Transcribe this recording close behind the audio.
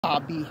I'll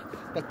be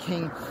the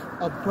king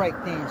of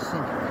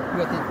breakdancing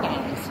with the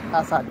things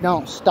as I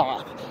don't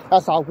stop,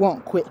 as I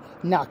won't quit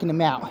knocking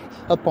them out,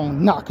 up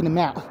on knocking them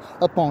out,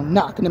 up on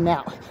knocking them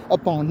out,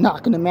 up on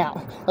knocking them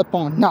out, up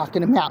on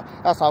knocking them out,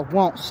 as I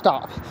won't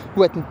stop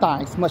with the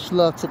things. Much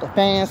love to the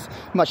fans,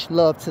 much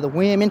love to the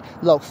women.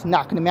 LOCS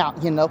knocking them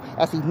out, you know,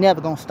 as he never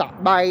gonna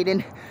stop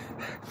biting.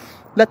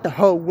 Let the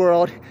whole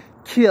world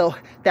kill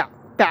that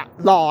fat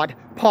Lord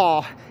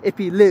Paul if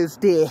he lives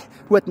there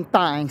with them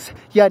things,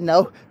 you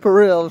know, for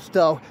reals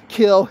though.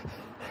 Kill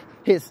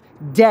his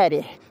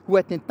daddy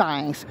with them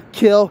things,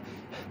 kill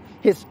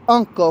his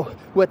uncle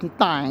with them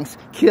things,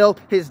 kill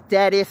his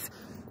daddy's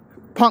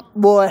punk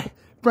boy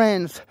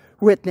friends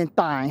with them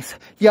things,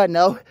 you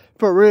know,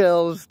 for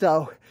reals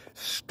though.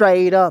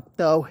 Straight up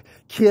though,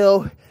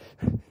 kill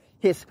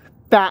his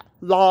fat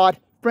Lord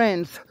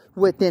friends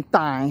with them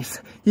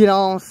things, you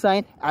know what I'm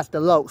saying? As the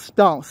LOCS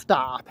don't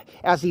stop,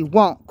 as he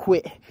won't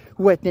quit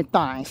with them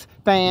things.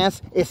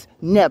 Fans, it's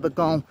never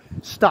gonna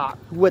stop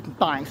with them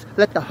things.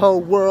 Let the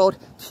whole world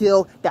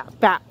kill that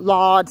fat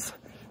Lord's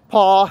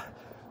Paul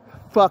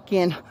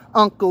fucking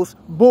uncle's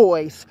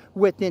boys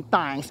with them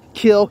things.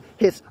 Kill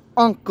his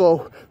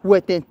uncle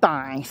with them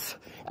things.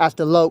 As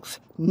the LOCS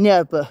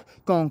never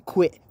gonna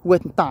quit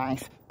with them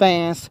things.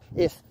 Fans,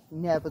 it's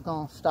never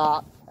gonna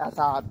stop as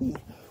I'll be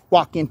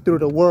walking through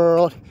the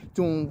world,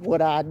 doing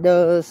what I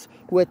does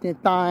with them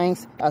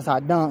things, as I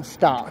don't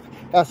stop,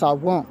 as I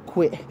won't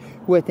quit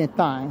with them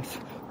things.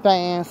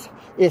 Fans,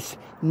 it's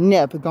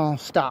never gonna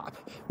stop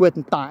with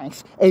them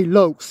things. Hey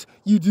LOCS,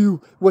 you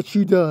do what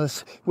you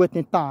does with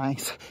them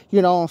things.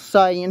 You know what I'm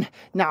saying?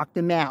 Knock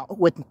them out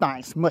with them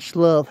things. Much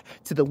love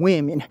to the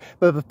women.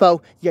 But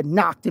before you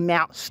knock them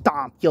out,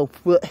 stomp your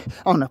foot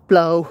on the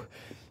floor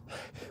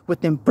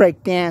with them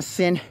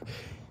breakdancing.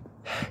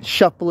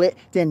 Shuffle it,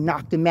 then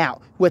knock them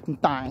out with them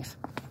things.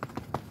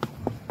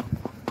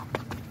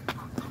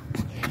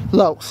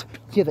 LOCS,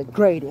 you're the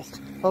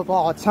greatest of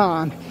all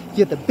time.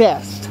 You're the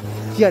best,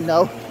 you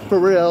know, for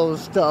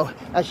reals though.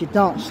 As you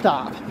don't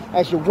stop,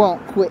 as you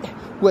won't quit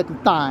with them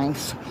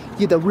things.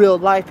 You're the real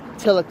life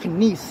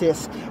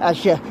telekinesis,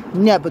 as you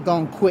never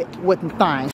gonna quit with them things.